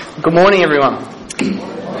Good morning, everyone.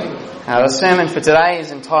 The sermon for today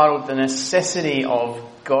is entitled "The Necessity of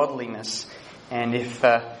Godliness," and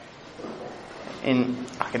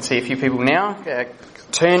I can see a few people now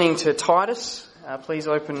turning to Titus. Please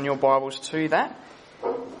open your Bibles to that.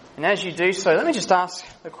 And as you do so, let me just ask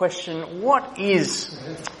the question: what is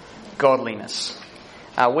godliness?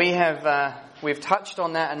 We've touched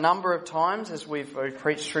on that a number of times as we've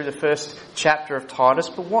preached through the first chapter of Titus.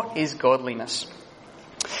 But what is godliness?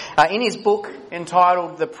 In his book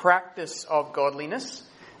entitled The Practice of Godliness,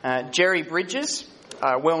 Jerry Bridges,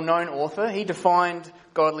 a well-known author, he defined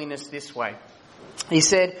godliness this way. He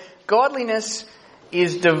said, "Godliness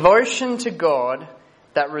is devotion to God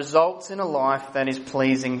that results in a life that is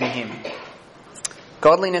pleasing to Him."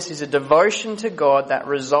 Godliness is a devotion to God that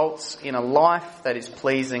results in a life that is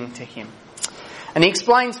pleasing to Him. And he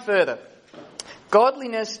explains further,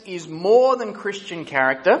 godliness is more than Christian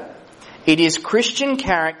character. It is Christian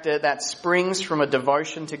character that springs from a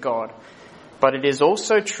devotion to God. But it is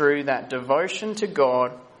also true that devotion to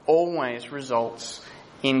God always results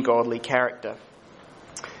in godly character.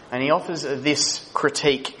 And he offers this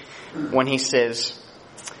critique when he says,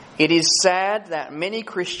 "It is sad that many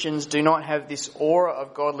Christians do not have this aura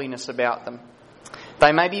of godliness about them.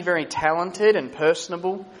 They may be very talented and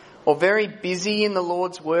personable, or very busy in the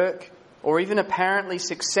Lord's work, or even apparently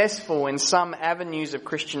successful in some avenues of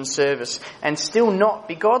Christian service, and still not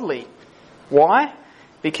be godly. Why?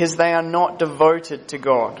 Because they are not devoted to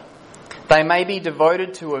God. They may be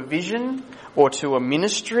devoted to a vision, or to a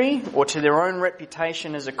ministry, or to their own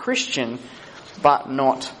reputation as a Christian, but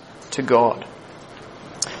not to God."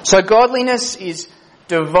 So godliness is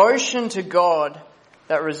devotion to God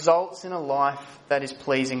that results in a life that is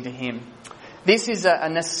pleasing to Him. This is a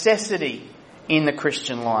necessity in the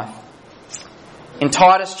Christian life. In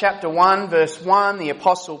Titus chapter 1 verse 1, the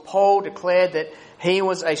Apostle Paul declared that he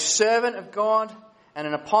was a servant of God and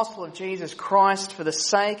an apostle of Jesus Christ for the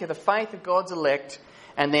sake of the faith of God's elect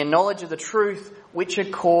and their knowledge of the truth which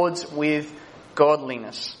accords with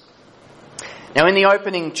godliness. Now in the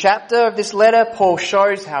opening chapter of this letter, Paul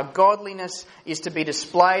shows how godliness is to be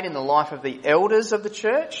displayed in the life of the elders of the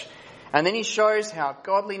church. And then he shows how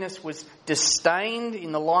godliness was disdained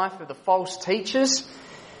in the life of the false teachers.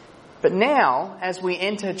 But now, as we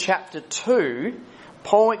enter chapter 2,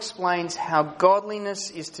 Paul explains how godliness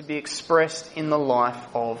is to be expressed in the life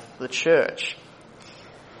of the church.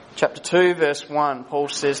 Chapter 2, verse 1, Paul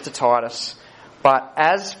says to Titus, "But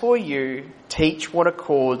as for you, teach what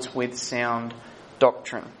accords with sound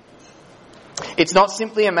doctrine." It's not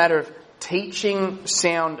simply a matter of teaching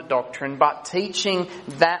sound doctrine, but teaching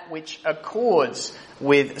that which accords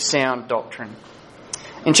with sound doctrine.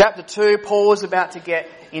 In chapter 2, Paul is about to get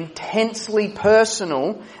intensely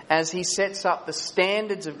personal as he sets up the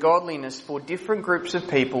standards of godliness for different groups of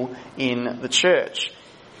people in the church.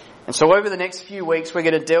 And so over the next few weeks, we're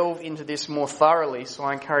going to delve into this more thoroughly. So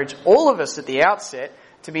I encourage all of us at the outset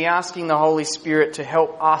to be asking the Holy Spirit to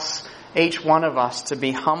help us, each one of us, to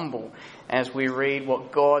be humble as we read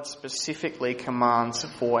what God specifically commands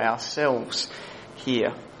for ourselves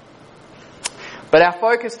here. But our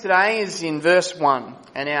focus today is in verse 1,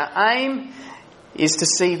 and our aim is to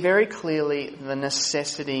see very clearly the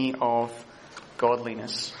necessity of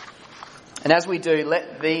godliness. And as we do,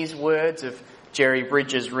 let these words of Jerry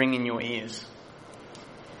Bridges ring in your ears.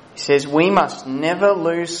 He says, "We must never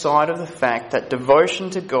lose sight of the fact that devotion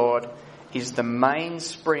to God is the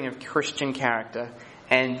mainspring of Christian character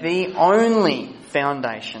and the only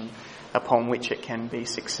foundation upon which it can be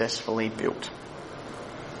successfully built."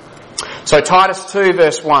 So Titus 2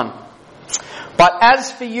 verse 1. "But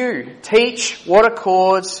as for you, teach what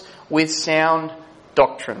accords with sound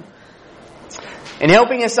doctrine." In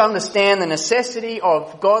helping us understand the necessity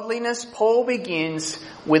of godliness, Paul begins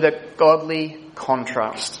with a godly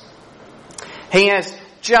contrast. He has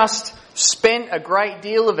just spent a great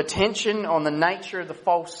deal of attention on the nature of the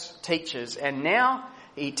false teachers, and now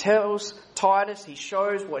he tells Titus, he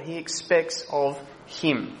shows what he expects of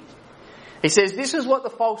him. He says, this is what the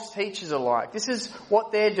false teachers are like. This is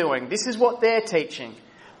what they're doing. This is what they're teaching.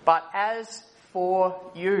 But as for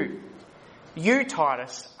you,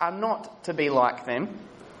 Titus, are not to be like them.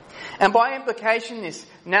 And by implication, this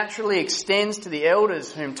naturally extends to the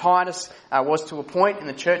elders whom Titus was to appoint in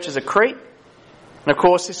the churches of Crete. And of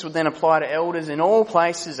course, this would then apply to elders in all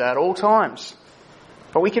places at all times.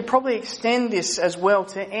 But we could probably extend this as well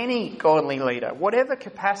to any godly leader, whatever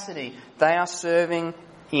capacity they are serving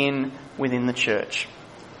within the church.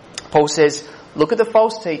 Paul says, look at the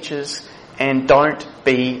false teachers and don't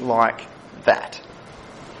be like that.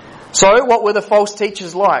 So what were the false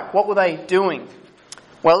teachers like? What were they doing?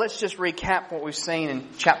 Well, let's just recap what we've seen in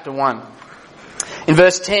chapter 1. In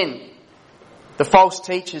verse 10, the false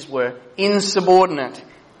teachers were insubordinate,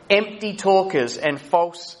 empty talkers, and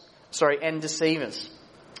deceivers.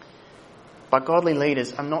 But godly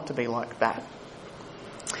leaders are not to be like that.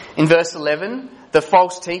 In verse 11, the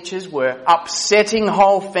false teachers were upsetting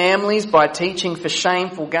whole families by teaching for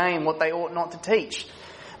shameful gain what they ought not to teach.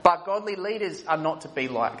 But godly leaders are not to be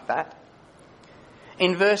like that.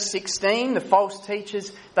 In verse 16, the false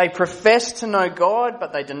teachers, they profess to know God,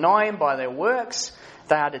 but they deny Him by their works.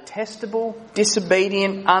 They are detestable,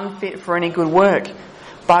 disobedient, unfit for any good work.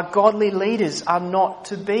 But godly leaders are not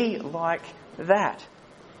to be like that.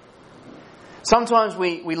 Sometimes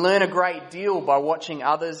we learn a great deal by watching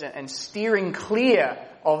others and steering clear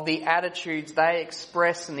of the attitudes they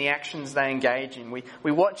express and the actions they engage in.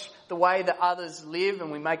 We watch the way that others live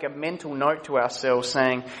and we make a mental note to ourselves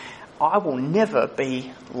saying, I will never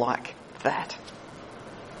be like that.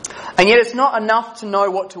 And yet it's not enough to know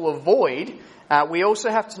what to avoid. We also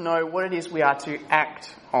have to know what it is we are to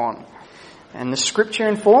act on. And the scripture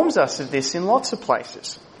informs us of this in lots of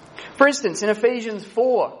places. For instance, in Ephesians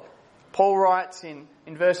 4, Paul writes in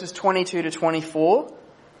verses 22 to 24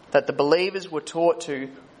 that the believers were taught to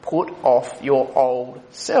put off your old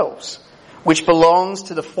selves, which belongs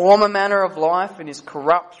to the former manner of life and is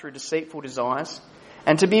corrupt through deceitful desires,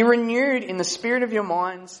 and to be renewed in the spirit of your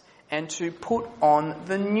minds, and to put on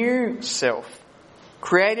the new self,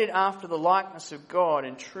 created after the likeness of God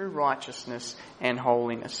in true righteousness and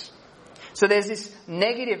holiness. So there's this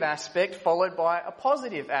negative aspect followed by a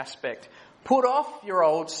positive aspect. Put off your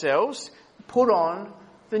old selves, put on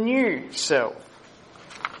the new self.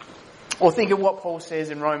 Or think of what Paul says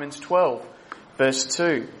in Romans 12, verse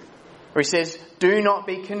 2, where he says, do not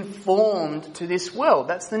be conformed to this world.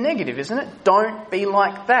 That's the negative, isn't it? Don't be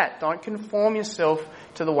like that. Don't conform yourself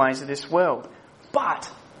to the ways of this world.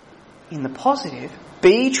 But, in the positive,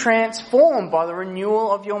 be transformed by the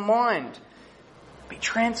renewal of your mind. Be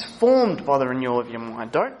transformed by the renewal of your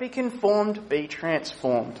mind. Don't be conformed, be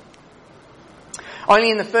transformed.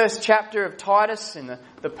 Only in the first chapter of Titus, in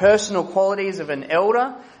the personal qualities of an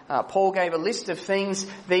elder, Paul gave a list of things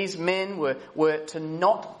these men were to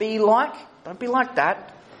not be like. Don't be like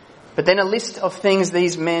that. But then a list of things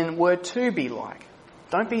these men were to be like.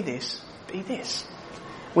 Don't be this, be this.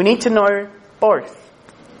 We need to know both.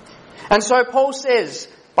 And so Paul says,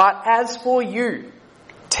 but as for you,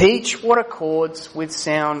 teach what accords with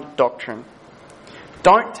sound doctrine.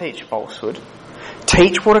 Don't teach falsehood.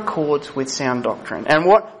 Teach what accords with sound doctrine. And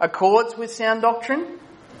what accords with sound doctrine?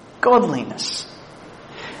 Godliness.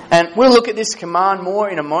 And we'll look at this command more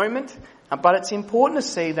in a moment, but it's important to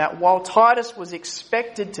see that while Titus was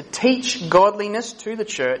expected to teach godliness to the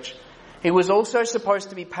church, he was also supposed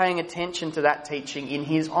to be paying attention to that teaching in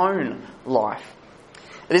his own life.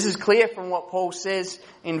 This is clear from what Paul says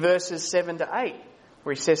in verses 7 to 8,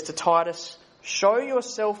 where he says to Titus, show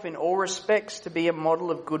yourself in all respects to be a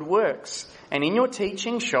model of good works, and in your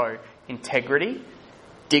teaching show integrity,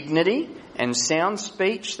 dignity, and sound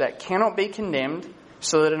speech that cannot be condemned,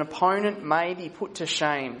 so that an opponent may be put to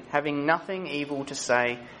shame, having nothing evil to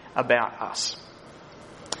say about us.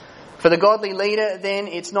 For the godly leader, then,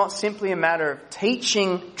 it's not simply a matter of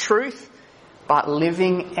teaching truth, but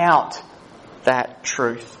living out that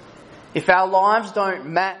truth. If our lives don't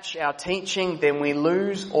match our teaching, then we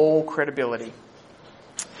lose all credibility.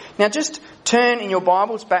 Now just turn in your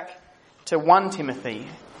Bibles back to 1 Timothy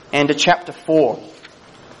and to chapter 4.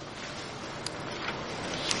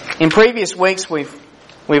 In previous weeks we've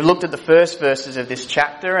looked at the first verses of this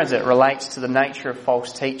chapter as it relates to the nature of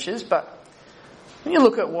false teachers, but when you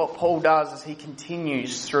look at what Paul does as he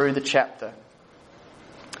continues through the chapter.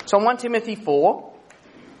 So in 1 Timothy 4,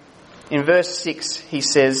 in verse 6, he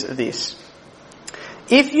says this,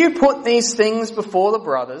 if you put these things before the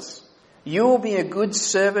brothers, you will be a good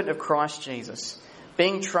servant of Christ Jesus,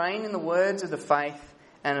 being trained in the words of the faith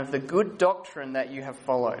and of the good doctrine that you have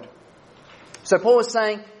followed. So Paul is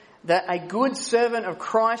saying that a good servant of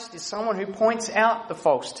Christ is someone who points out the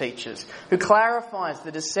false teachers, who clarifies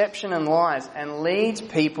the deception and lies and leads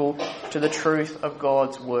people to the truth of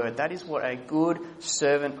God's word. That is what a good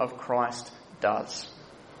servant of Christ does.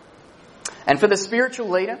 And for the spiritual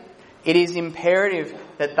leader, it is imperative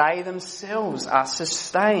that they themselves are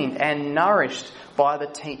sustained and nourished by the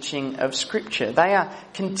teaching of Scripture. They are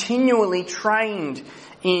continually trained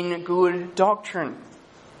in good doctrine.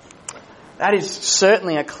 That is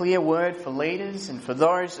certainly a clear word for leaders and for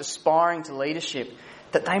those aspiring to leadership,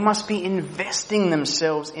 that they must be investing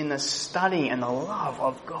themselves in the study and the love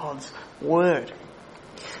of God's Word.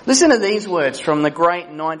 Listen to these words from the great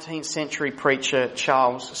 19th century preacher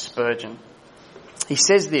Charles Spurgeon. He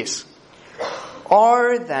says this,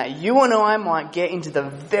 "Oh, that you and I might get into the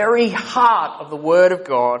very heart of the Word of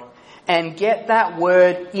God and get that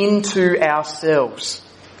Word into ourselves.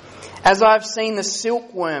 As I've seen the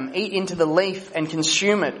silkworm eat into the leaf and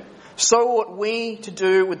consume it, so ought we to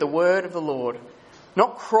do with the Word of the Lord.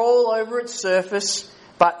 Not crawl over its surface,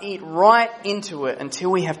 but eat right into it until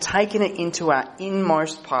we have taken it into our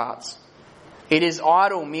inmost parts. It is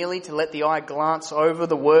idle merely to let the eye glance over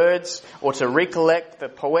the words or to recollect the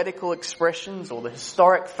poetical expressions or the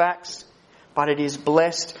historic facts, but it is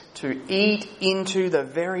blessed to eat into the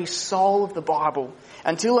very soul of the Bible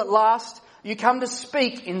until at last you come to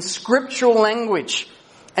speak in scriptural language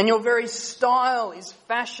and your very style is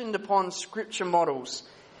fashioned upon scripture models.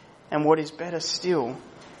 And what is better still,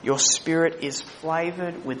 your spirit is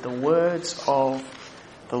flavoured with the words of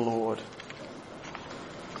the Lord."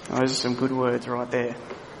 Those are some good words right there.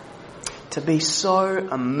 To be so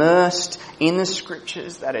immersed in the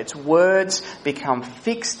scriptures that its words become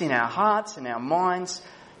fixed in our hearts and our minds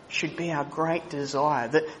should be our great desire.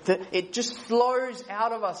 That it just flows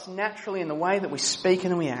out of us naturally in the way that we speak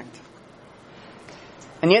and we act.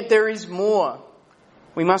 And yet there is more.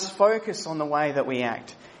 We must focus on the way that we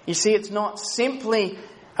act. You see, it's not simply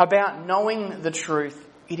about knowing the truth.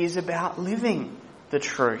 It is about living the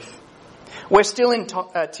truth. We're still in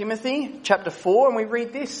Timothy chapter 4 and we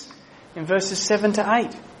read this in verses 7 to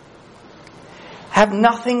 8. "Have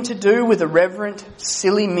nothing to do with irreverent,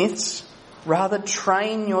 silly myths. Rather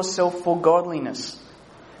train yourself for godliness.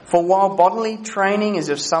 For while bodily training is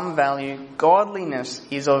of some value, godliness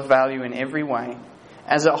is of value in every way,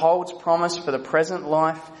 as it holds promise for the present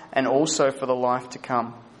life and also for the life to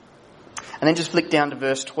come." And then just flick down to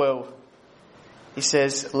verse 12. He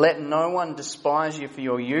says, "Let no one despise you for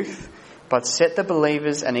your youth, but set the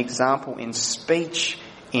believers an example in speech,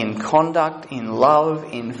 in conduct, in love,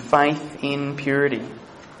 in faith, in purity." Do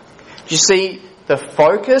you see the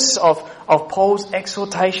focus of Paul's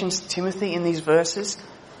exhortations to Timothy in these verses?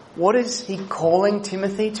 What is he calling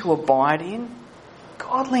Timothy to abide in?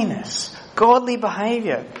 Godliness, godly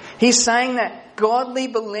behaviour. He's saying that godly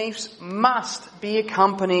beliefs must be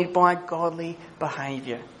accompanied by godly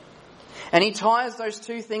behaviour. And he ties those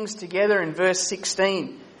two things together in verse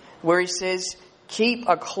 16, where he says, "Keep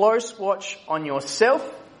a close watch on yourself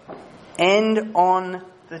and on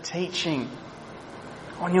the teaching."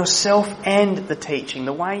 On yourself and the teaching,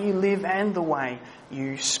 the way you live and the way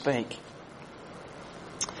you speak.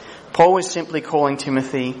 Paul is simply calling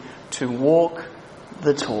Timothy to walk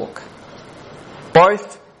the talk.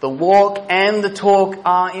 Both the walk and the talk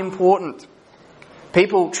are important.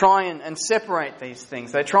 People try and separate these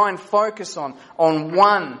things. They try and focus on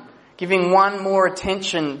one, giving one more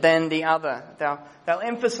attention than the other. They'll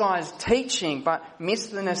emphasise teaching but miss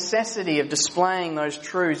the necessity of displaying those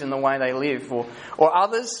truths in the way they live. Or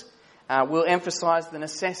others will emphasise the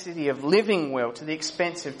necessity of living well to the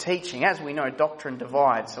expense of teaching. As we know, doctrine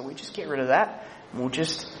divides, so we just get rid of that and we'll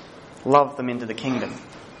just love them into the kingdom.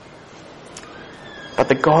 But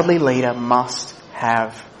the godly leader must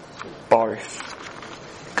have both.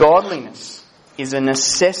 Godliness is a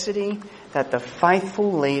necessity that the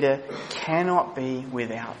faithful leader cannot be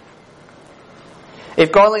without.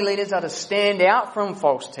 If godly leaders are to stand out from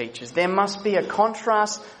false teachers, there must be a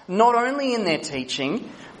contrast not only in their teaching,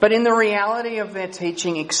 but in the reality of their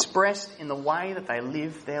teaching expressed in the way that they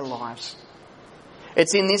live their lives.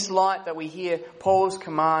 It's in this light that we hear Paul's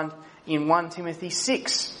command in 1 Timothy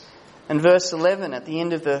 6 and verse 11 at the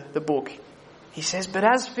end of the book. He says, "But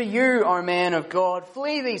as for you, O man of God,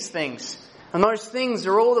 flee these things." And those things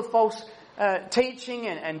are all the false teaching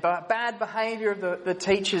and bad behaviour of the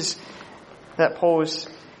teachers that Paul is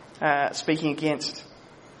speaking against.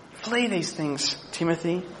 Flee these things,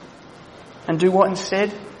 Timothy. And do what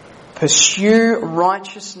instead? Pursue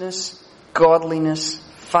righteousness, godliness,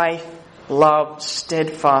 faith, love,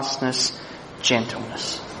 steadfastness,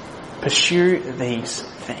 gentleness. Pursue these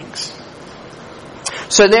things.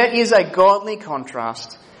 So there is a godly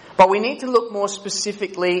contrast, but we need to look more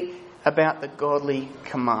specifically about the godly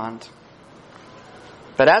command.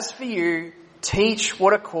 "But as for you, teach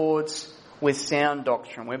what accords with sound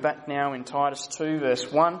doctrine." We're back now in Titus 2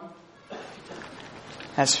 verse 1.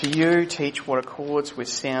 "As for you, teach what accords with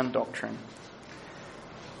sound doctrine."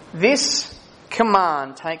 This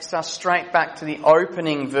command takes us straight back to the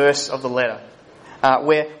opening verse of the letter,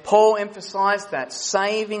 where Paul emphasised that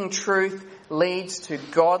saving truth leads to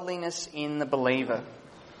godliness in the believer.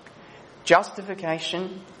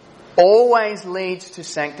 Justification always leads to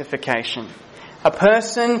sanctification. A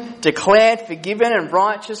person declared forgiven and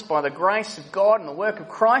righteous by the grace of God and the work of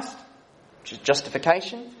Christ, which is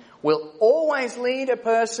justification, will always lead a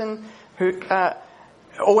person who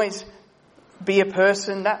always be a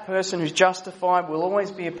person, that person who's justified will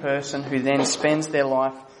always be a person who then spends their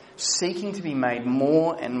life seeking to be made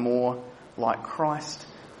more and more like Christ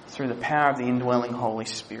through the power of the indwelling Holy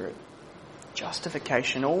Spirit.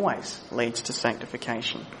 Justification always leads to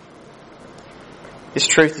sanctification. This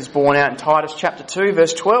truth is borne out in Titus chapter 2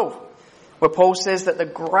 verse 12, where Paul says that the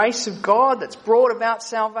grace of God that's brought about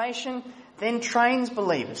salvation then trains the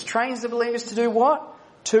believers to do what?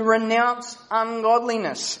 To renounce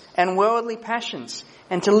ungodliness and worldly passions,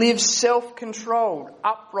 and to live self-controlled,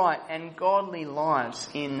 upright and godly lives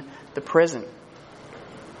in the present.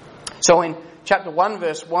 So in chapter 1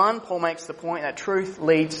 verse 1, Paul makes the point that truth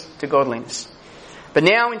leads to godliness. But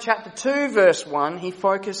now in chapter 2 verse 1, he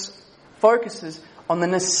focuses on the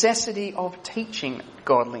necessity of teaching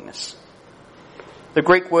godliness. The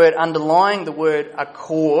Greek word underlying the word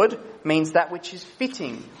accord means that which is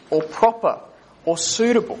fitting or proper or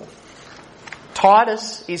suitable.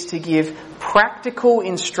 Titus is to give practical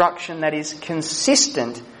instruction that is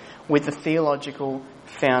consistent with the theological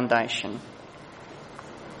foundation.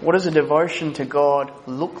 What does a devotion to God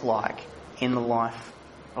look like in the life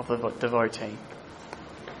of the devotee?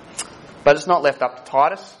 But it's not left up to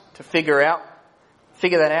Titus to figure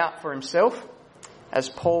that out for himself, as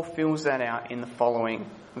Paul fills that out in the following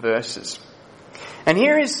verses. And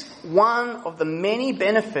here is one of the many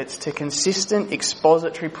benefits to consistent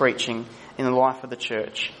expository preaching in the life of the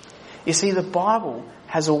church. You see, the Bible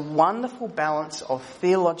has a wonderful balance of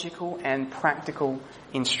theological and practical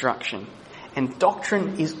instruction. And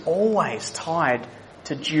doctrine is always tied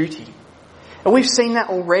to duty. And we've seen that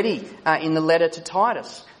already in the letter to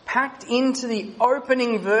Titus. Packed into the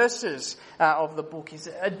opening verses of the book is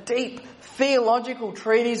a deep theological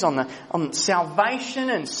treatise on salvation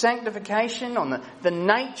and sanctification, on the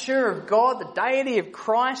nature of God, the deity of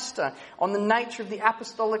Christ, on the nature of the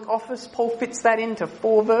apostolic office. Paul fits that into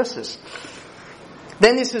 4 verses.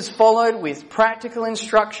 Then this is followed with practical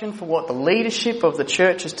instruction for what the leadership of the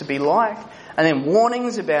church is to be like, and then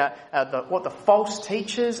warnings about what the false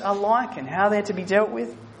teachers are like and how they're to be dealt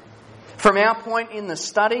with. From our point in the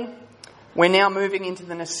study, we're now moving into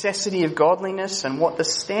the necessity of godliness and what the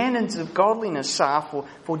standards of godliness are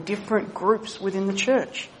for different groups within the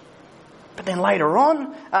church. But then later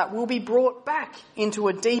on, we'll be brought back into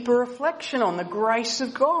a deeper reflection on the grace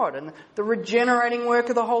of God and the regenerating work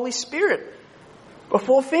of the Holy Spirit,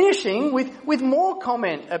 before finishing with more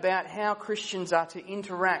comment about how Christians are to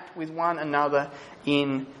interact with one another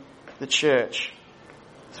in the church.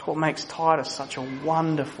 That's what makes Titus such a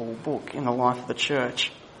wonderful book in the life of the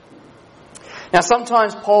church. Now,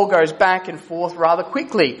 sometimes Paul goes back and forth rather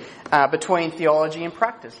quickly between theology and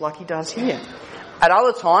practice, like he does here. At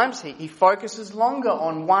other times, he focuses longer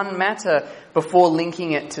on one matter before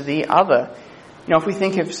linking it to the other. You know, if we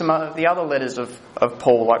think of some of the other letters of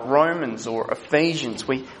Paul, like Romans or Ephesians,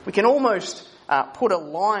 we can almost put a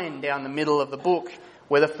line down the middle of the book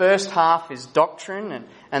where the first half is doctrine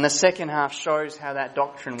and the second half shows how that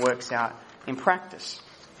doctrine works out in practice.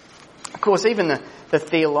 Of course, even the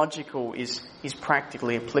theological is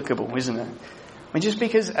practically applicable, isn't it? I mean, just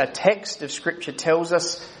because a text of Scripture tells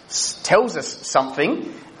us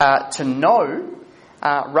something to know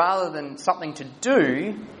rather than something to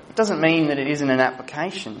do, it doesn't mean that it isn't an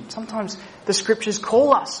application. Sometimes the Scriptures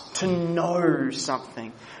call us to know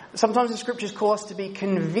something. Sometimes the Scriptures call us to be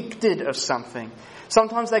convicted of something.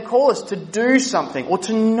 Sometimes they call us to do something or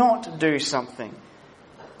to not do something.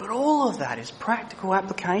 But all of that is practical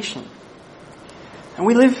application. And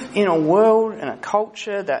we live in a world and a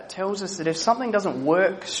culture that tells us that if something doesn't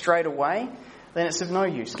work straight away, then it's of no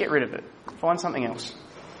use. Get rid of it. Find something else.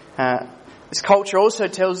 This culture also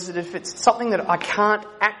tells us that if it's something that I can't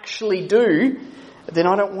actually do, then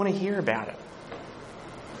I don't want to hear about it.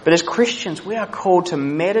 But as Christians, we are called to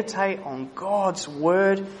meditate on God's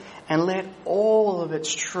Word and let all of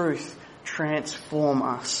its truth transform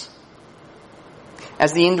us.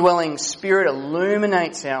 As the indwelling Spirit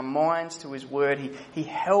illuminates our minds to His Word, He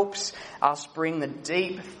helps us bring the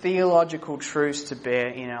deep theological truths to bear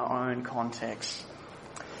in our own context.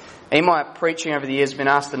 In my preaching over the years, I've been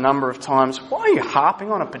asked a number of times, why are you harping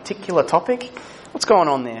on a particular topic? What's going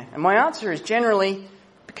on there? And my answer is generally,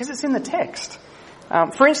 because it's in the text.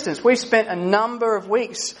 For instance, we've spent a number of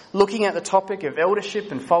weeks looking at the topic of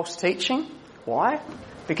eldership and false teaching. Why?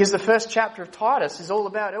 Because the first chapter of Titus is all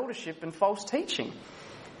about eldership and false teaching.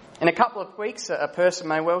 In a couple of weeks, a person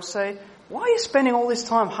may well say, why are you spending all this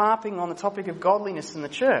time harping on the topic of godliness in the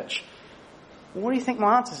church? Well, what do you think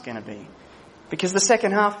my answer is going to be? Because the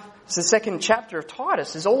second chapter of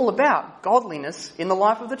Titus is all about godliness in the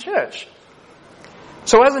life of the church.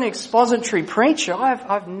 So as an expository preacher,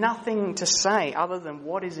 I've nothing to say other than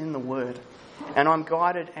what is in the Word. And I'm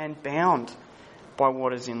guided and bound by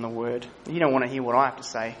what is in the Word. You don't want to hear what I have to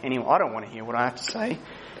say. Anyway, I don't want to hear what I have to say.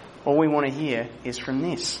 All we want to hear is from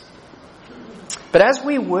this. But as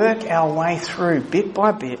we work our way through, bit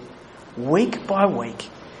by bit, week by week,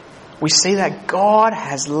 we see that God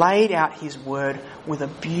has laid out His Word with a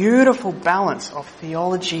beautiful balance of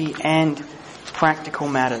theology and practical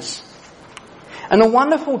matters. And the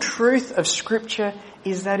wonderful truth of Scripture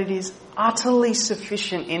is that it is utterly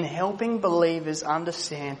sufficient in helping believers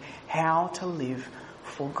understand how to live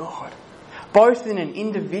for God, both in an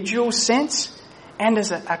individual sense and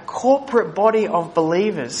as a corporate body of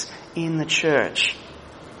believers in the church.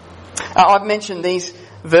 I've mentioned these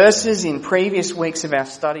verses in previous weeks of our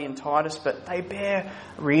study in Titus, but they bear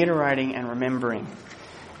reiterating and remembering.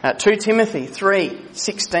 2 Timothy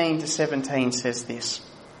 3:16-17 says this: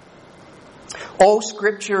 "All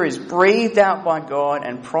Scripture is breathed out by God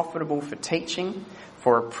and profitable for teaching,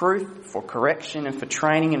 for reproof, for correction, and for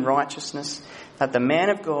training in righteousness, that the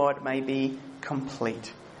man of God may be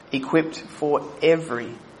complete, equipped for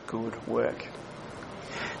every good work."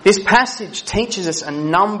 This passage teaches us a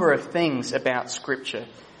number of things about Scripture,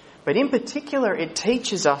 but in particular it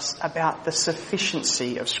teaches us about the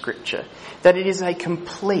sufficiency of Scripture, that it is a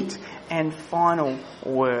complete and final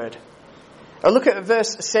word. Look at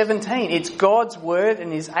verse 17. It's God's word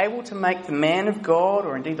and is able to make the man of God,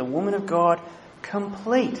 or indeed the woman of God,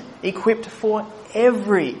 complete, equipped for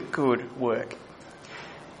every good work.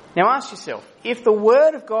 Now ask yourself, if the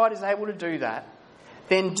Word of God is able to do that,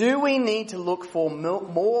 then do we need to look for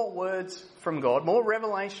more words from God, more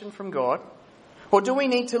revelation from God? Or do we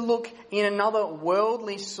need to look in another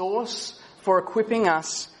worldly source for equipping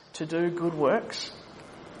us to do good works?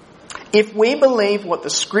 If we believe what the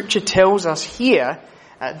Scripture tells us here,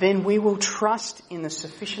 then we will trust in the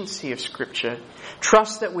sufficiency of Scripture.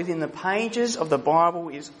 Trust that within the pages of the Bible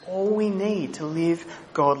is all we need to live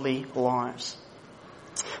godly lives.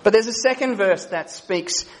 But there's a second verse that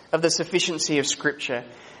speaks of the sufficiency of Scripture.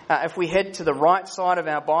 If we head to the right side of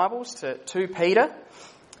our Bibles to 2 Peter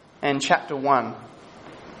and chapter 1.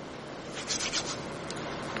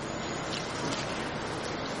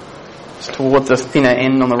 It's toward the thinner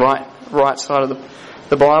end on the right side of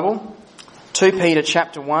the Bible. 2 Peter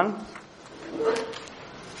chapter 1.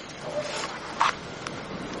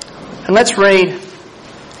 And let's read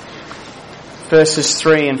verses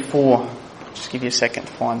 3 and 4. Just give you a second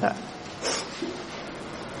to find that.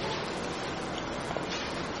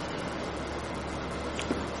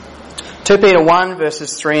 Peter 1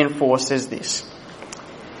 verses 3 and 4 says this: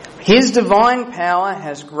 "His divine power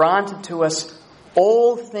has granted to us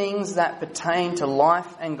all things that pertain to life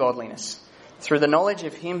and godliness, through the knowledge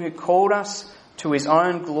of Him who called us to His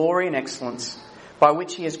own glory and excellence, by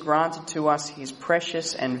which He has granted to us His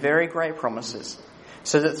precious and very great promises,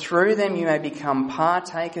 so that through them you may become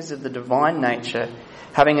partakers of the divine nature,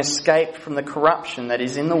 having escaped from the corruption that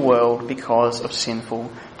is in the world because of sinful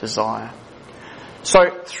desire."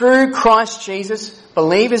 So through Christ Jesus,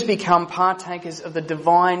 believers become partakers of the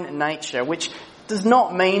divine nature, which does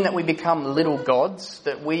not mean that we become little gods,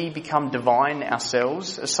 that we become divine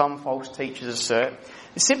ourselves, as some false teachers assert.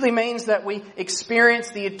 It simply means that we experience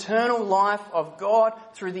the eternal life of God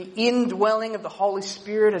through the indwelling of the Holy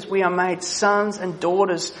Spirit as we are made sons and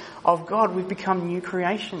daughters of God. We've become new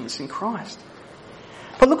creations in Christ.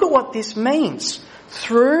 But look at what this means.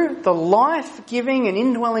 Through the life-giving and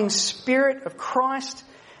indwelling Spirit of Christ,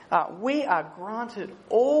 we are granted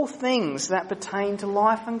all things that pertain to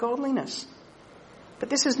life and godliness. But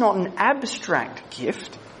this is not an abstract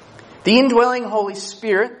gift. The indwelling Holy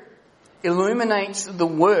Spirit illuminates the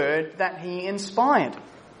Word that He inspired.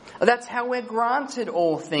 That's how we're granted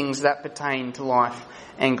all things that pertain to life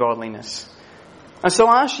and godliness. And so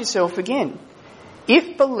ask yourself again,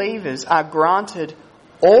 if believers are granted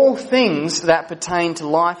all things that pertain to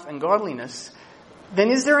life and godliness,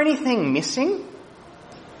 then is there anything missing?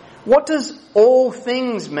 What does all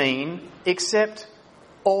things mean except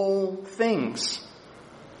all things?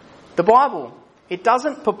 The Bible, it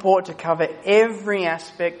doesn't purport to cover every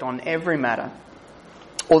aspect on every matter.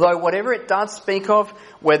 Although whatever it does speak of,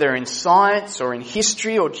 whether in science or in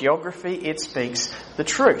history or geography, it speaks the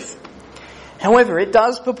truth. However, it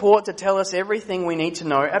does purport to tell us everything we need to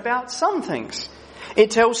know about some things.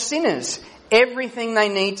 It tells sinners everything they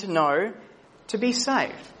need to know to be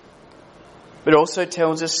saved. But also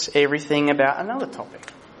tells us everything about another topic.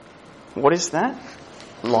 What is that?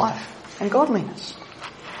 Life and godliness.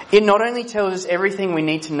 It not only tells us everything we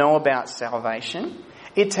need to know about salvation,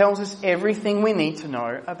 it tells us everything we need to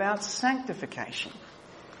know about sanctification.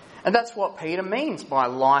 And that's what Peter means by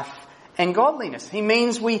life and godliness. He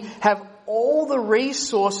means we have all the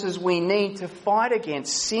resources we need to fight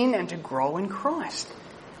against sin and to grow in Christ.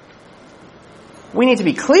 We need to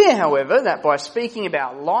be clear, however, that by speaking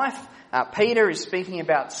about life, Peter is speaking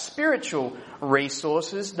about spiritual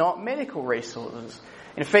resources, not medical resources.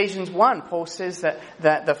 In Ephesians 1, Paul says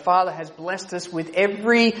that the Father has blessed us with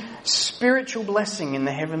every spiritual blessing in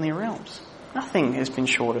the heavenly realms. Nothing has been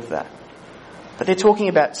short of that. But they're talking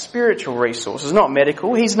about spiritual resources, not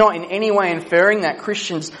medical. He's not in any way inferring that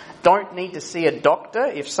Christians don't need to see a doctor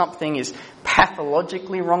if something is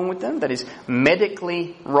pathologically wrong with them, that is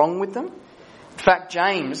medically wrong with them. In fact,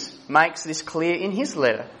 James makes this clear in his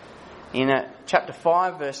letter. In chapter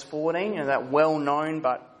 5, verse 14, that well-known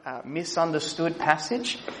but misunderstood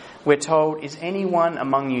passage, we're told, "Is anyone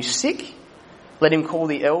among you sick? Let him call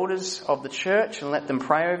the elders of the church and let them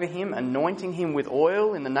pray over him, anointing him with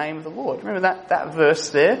oil in the name of the Lord." Remember that verse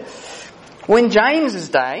there? Well, in James's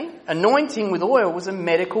day, anointing with oil was a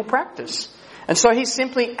medical practice. And so he's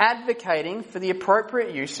simply advocating for the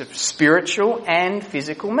appropriate use of spiritual and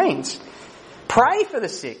physical means. Pray for the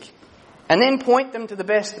sick and then point them to the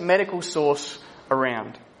best medical source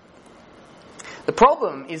around. The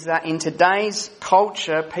problem is that in today's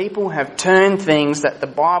culture, people have turned things that the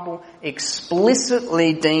Bible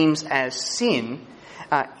explicitly deems as sin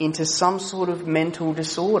into some sort of mental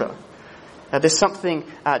disorder. There's something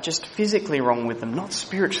just physically wrong with them, not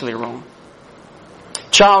spiritually wrong.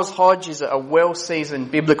 Charles Hodge is a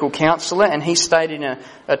well-seasoned biblical counsellor, and he stated in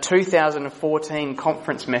a 2014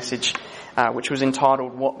 conference message, which was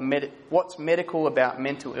entitled "What's Medical About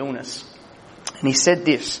Mental Illness?" And he said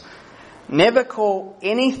this: "Never call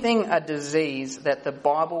anything a disease that the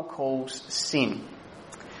Bible calls sin.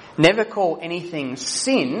 Never call anything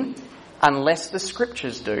sin unless the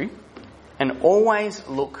Scriptures do, and always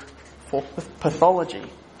look for pathology."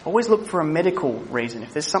 Always look for a medical reason.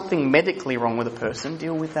 If there's something medically wrong with a person,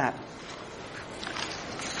 deal with that.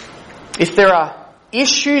 If there are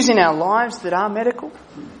issues in our lives that are medical,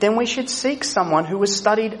 then we should seek someone who has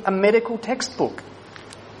studied a medical textbook.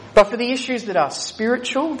 But for the issues that are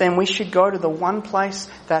spiritual, then we should go to the one place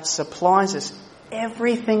that supplies us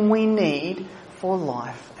everything we need for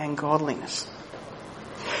life and godliness.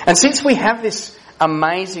 And since we have this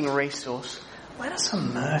amazing resource, let us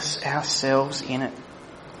immerse ourselves in it.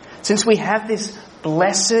 Since we have this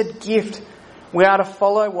blessed gift, we are to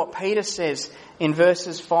follow what Peter says in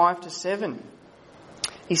verses 5 to 7.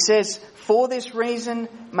 He says, "For this reason,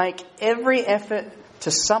 make every effort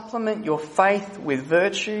to supplement your faith with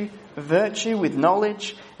virtue, virtue with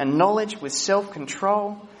knowledge, and knowledge with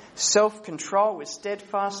self-control, self-control with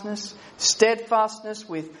steadfastness, steadfastness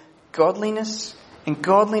with godliness, and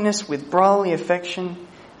godliness with brotherly affection,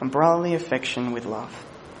 and brotherly affection with love."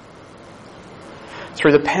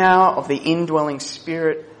 Through the power of the indwelling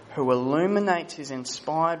Spirit who illuminates His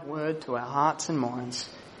inspired word to our hearts and minds,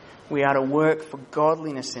 we are to work for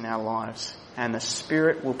godliness in our lives, and the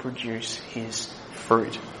Spirit will produce His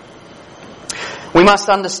fruit. We must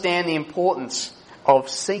understand the importance of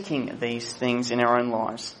seeking these things in our own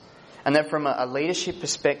lives, and that from a leadership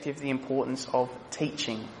perspective, the importance of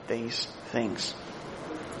teaching these things.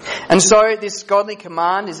 And so this godly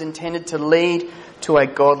command is intended to lead to a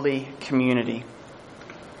godly community.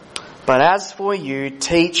 "But as for you,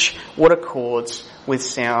 teach what accords with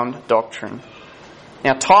sound doctrine."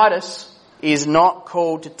 Now, Titus is not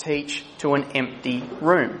called to teach to an empty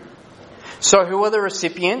room. So who are the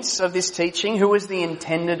recipients of this teaching? Who is the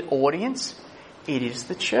intended audience? It is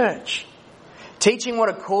the church. Teaching what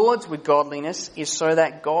accords with godliness is so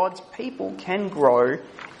that God's people can grow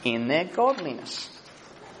in their godliness.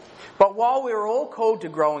 But while we're all called to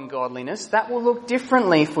grow in godliness, that will look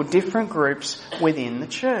differently for different groups within the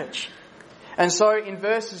church. And so in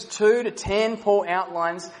verses 2 to 10, Paul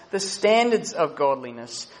outlines the standards of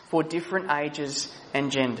godliness for different ages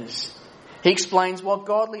and genders. He explains what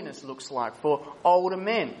godliness looks like for older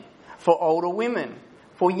men, for older women,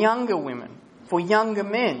 for younger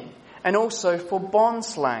men, and also for bond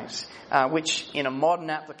slaves, which in a modern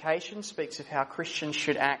application speaks of how Christians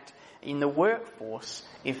should act in the workforce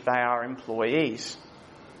if they are employees.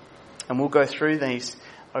 And we'll go through these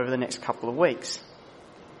over the next couple of weeks.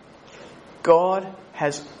 God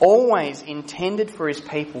has always intended for His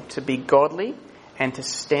people to be godly and to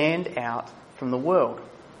stand out from the world.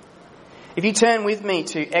 If you turn with me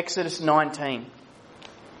to Exodus 19.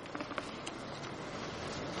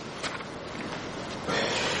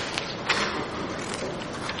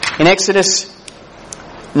 In Exodus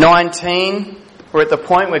 19, we're at the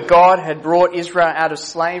point where God had brought Israel out of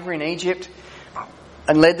slavery in Egypt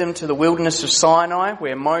and led them to the wilderness of Sinai,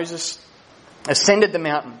 where Moses ascended the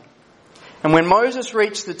mountain And when Moses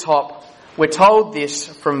reached the top, we're told this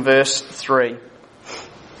from verse 3.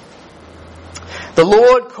 The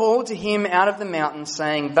Lord called to him out of the mountain,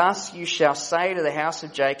 saying, "Thus you shall say to the house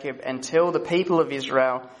of Jacob and tell the people of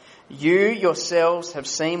Israel, you yourselves have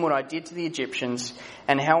seen what I did to the Egyptians,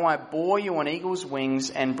 and how I bore you on eagle's wings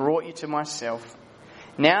and brought you to myself.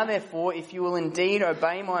 Now therefore, if you will indeed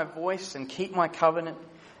obey my voice and keep my covenant,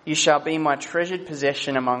 you shall be my treasured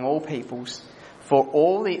possession among all peoples. For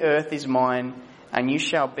all the earth is mine, and you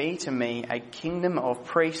shall be to me a kingdom of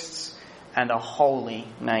priests and a holy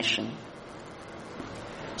nation."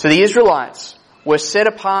 So the Israelites were set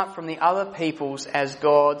apart from the other peoples as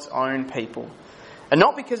God's own people. And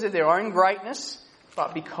not because of their own greatness,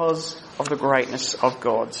 but because of the greatness of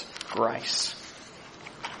God's grace.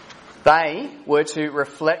 They were to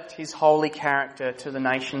reflect his holy character to the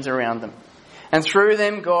nations around them. And through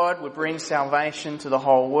them, God would bring salvation to the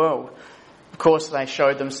whole world. Of course, they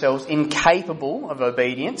showed themselves incapable of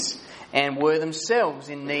obedience and were themselves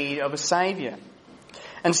in need of a saviour.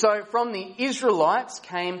 And so from the Israelites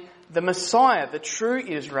came the Messiah, the true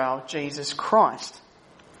Israel, Jesus Christ.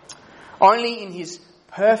 Only in his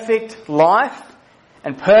perfect life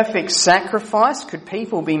and perfect sacrifice could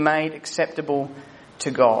people be made acceptable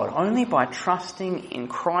to God. Only by trusting in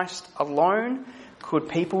Christ alone could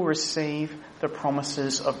people receive the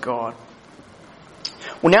promises of God.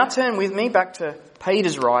 Well, now turn with me back to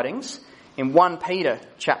Peter's writings in 1 Peter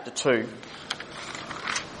chapter 2.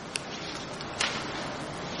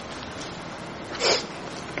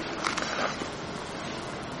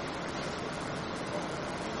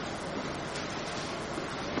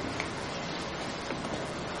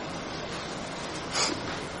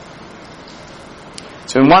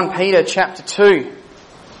 So in 1 Peter chapter 2,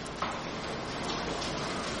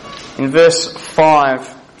 in verse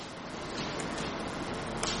 5,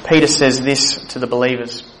 Peter says this to the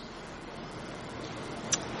believers.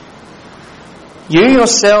 "You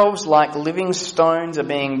yourselves, like living stones, are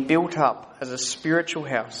being built up as a spiritual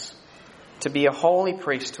house, to be a holy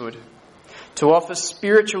priesthood, to offer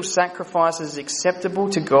spiritual sacrifices acceptable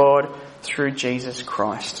to God through Jesus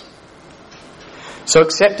Christ." So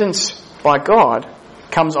acceptance by God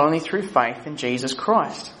comes only through faith in Jesus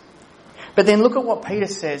Christ. But then look at what Peter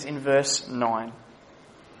says in verse 9.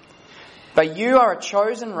 "But you are a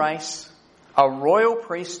chosen race, a royal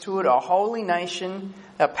priesthood, a holy nation,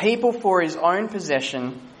 a people for his own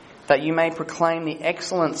possession, that you may proclaim the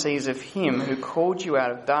excellencies of him who called you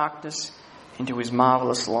out of darkness into his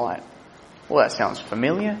marvellous light." Well, that sounds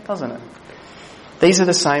familiar, doesn't it? These are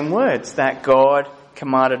the same words that God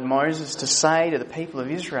commanded Moses to say to the people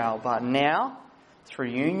of Israel, but now, through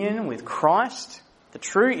union with Christ, the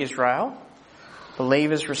true Israel,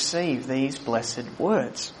 believers receive these blessed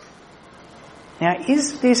words. Now,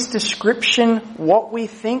 is this description what we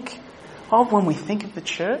think of when we think of the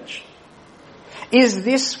church? Is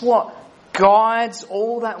this what guides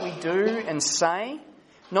all that we do and say,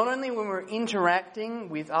 not only when we're interacting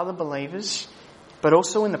with other believers, but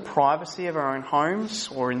also in the privacy of our own homes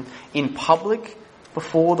or in public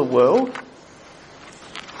before the world?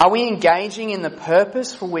 Are we engaging in the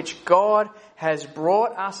purpose for which God has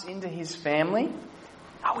brought us into his family?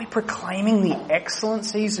 Are we proclaiming the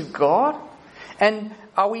excellencies of God? And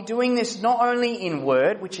are we doing this not only in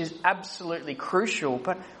word, which is absolutely crucial,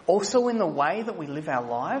 but also in the way that we live our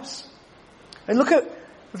lives? And look at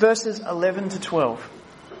verses 11 to 12.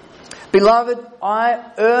 "Beloved, I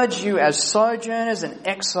urge you as sojourners and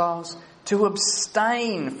exiles to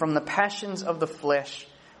abstain from the passions of the flesh,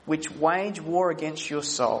 which wage war against your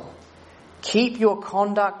soul. Keep your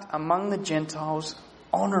conduct among the Gentiles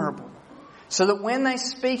honourable, so that when they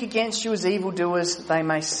speak against you as evildoers, they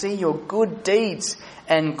may see your good deeds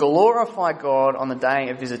and glorify God on the day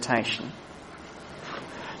of visitation."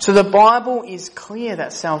 So the Bible is clear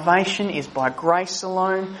that salvation is by grace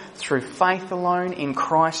alone, through faith alone, in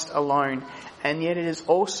Christ alone. And yet it is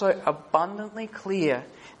also abundantly clear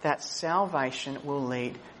that salvation will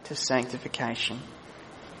lead to sanctification.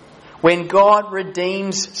 When God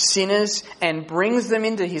redeems sinners and brings them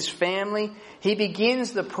into his family, he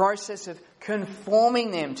begins the process of conforming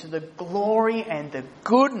them to the glory and the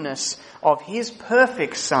goodness of his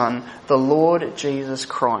perfect Son, the Lord Jesus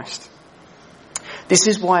Christ. This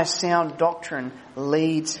is why sound doctrine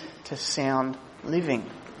leads to sound living.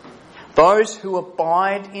 Those who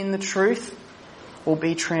abide in the truth will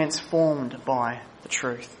be transformed by the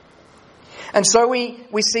truth. And so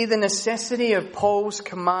we see the necessity of Paul's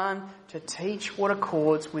command to teach what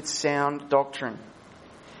accords with sound doctrine.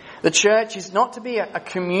 The church is not to be a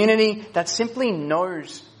community that simply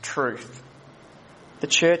knows truth. The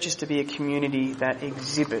church is to be a community that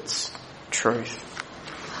exhibits truth.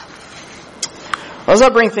 As I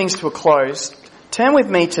bring things to a close, turn with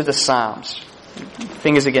me to the Psalms.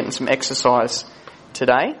 Fingers are getting some exercise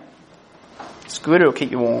today. It's good, it'll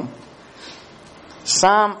keep you warm.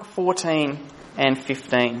 Psalm 14 and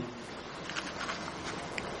 15.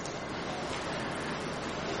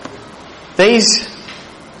 These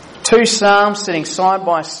two psalms sitting side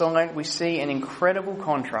by side, we see an incredible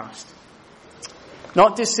contrast.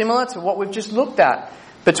 Not dissimilar to what we've just looked at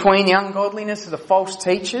between the ungodliness of the false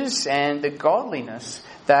teachers and the godliness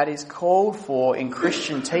that is called for in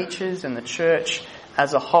Christian teachers and the church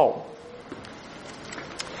as a whole.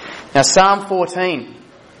 Now, Psalm 14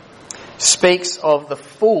 speaks of the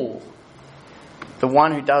fool, the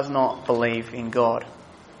one who does not believe in God.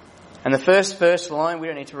 And the first verse alone, we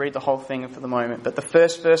don't need to read the whole thing for the moment, but the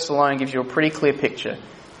first verse alone gives you a pretty clear picture.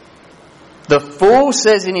 The fool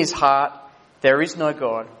says in his heart, there is no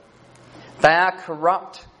God. They are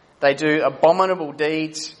corrupt, they do abominable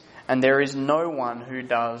deeds, and there is no one who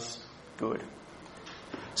does good.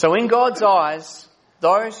 So in God's eyes,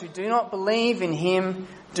 those who do not believe in Him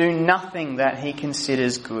do nothing that He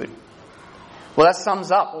considers good. Well, that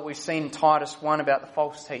sums up what we've seen in Titus 1 about the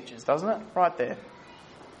false teachers, doesn't it? Right there.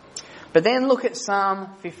 But then look at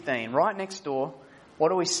Psalm 15. Right next door, what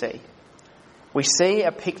do we see? We see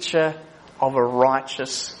a picture of a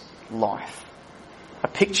righteous life. A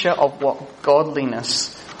picture of what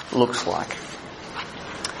godliness looks like.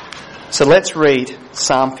 So let's read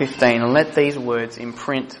Psalm 15 and let these words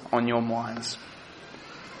imprint on your minds.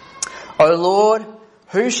 O Lord,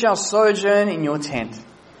 who shall sojourn in your tent?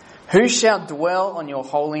 Who shall dwell on your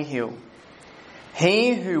holy hill?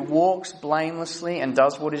 He who walks blamelessly and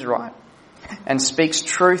does what is right, and speaks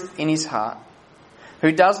truth in his heart,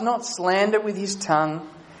 who does not slander with his tongue,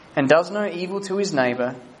 and does no evil to his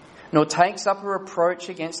neighbour, nor takes up a reproach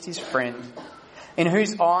against his friend, in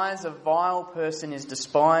whose eyes a vile person is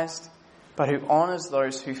despised, but who honours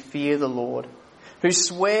those who fear the Lord, who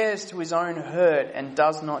swears to his own hurt and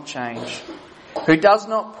does not change, who does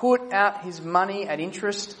not put out his money at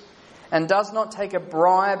interest, and does not take a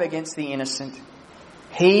bribe against the innocent.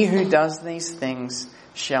 He who does these things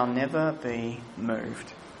shall never be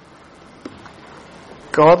moved.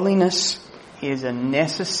 Godliness is a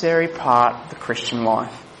necessary part of the Christian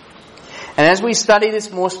life. And as we study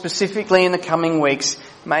this more specifically in the coming weeks,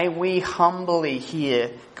 may we humbly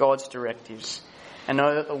hear God's directives and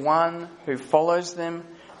know that the one who follows them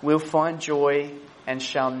will find joy and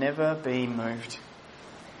shall never be moved.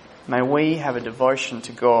 May we have a devotion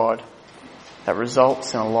to God that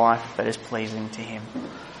results in a life that is pleasing to Him.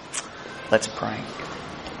 Let's pray.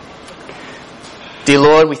 Dear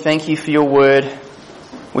Lord, we thank You for Your word.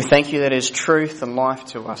 We thank You that it is truth and life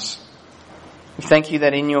to us. We thank You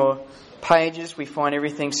that in Your pages we find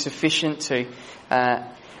everything sufficient to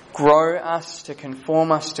grow us, to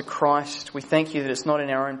conform us to Christ. We thank You that it's not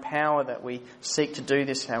in our own power that we seek to do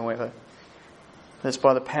this, however. That it's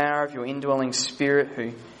by the power of Your indwelling Spirit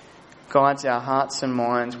who guides our hearts and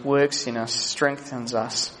minds, works in us, strengthens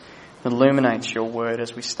us, illuminates Your word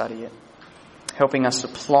as we study it, helping us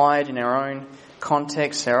apply it in our own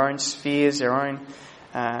contexts, our own spheres, our own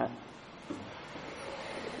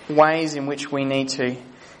ways in which we need to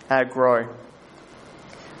grow.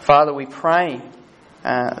 Father, we pray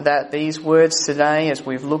that these words today, as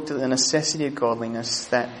we've looked at the necessity of godliness,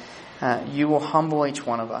 that You will humble each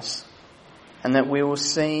one of us, and that we will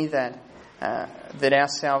see that our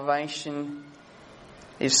salvation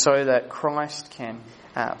is so that Christ can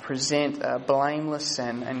present a blameless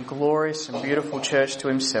and glorious and beautiful church to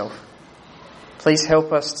Himself. Please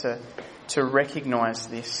help us to recognise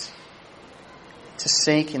this, to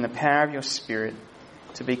seek in the power of Your Spirit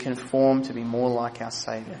to be conformed, to be more like our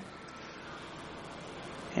Saviour.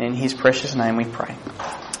 And in His precious name we pray.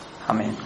 Amen.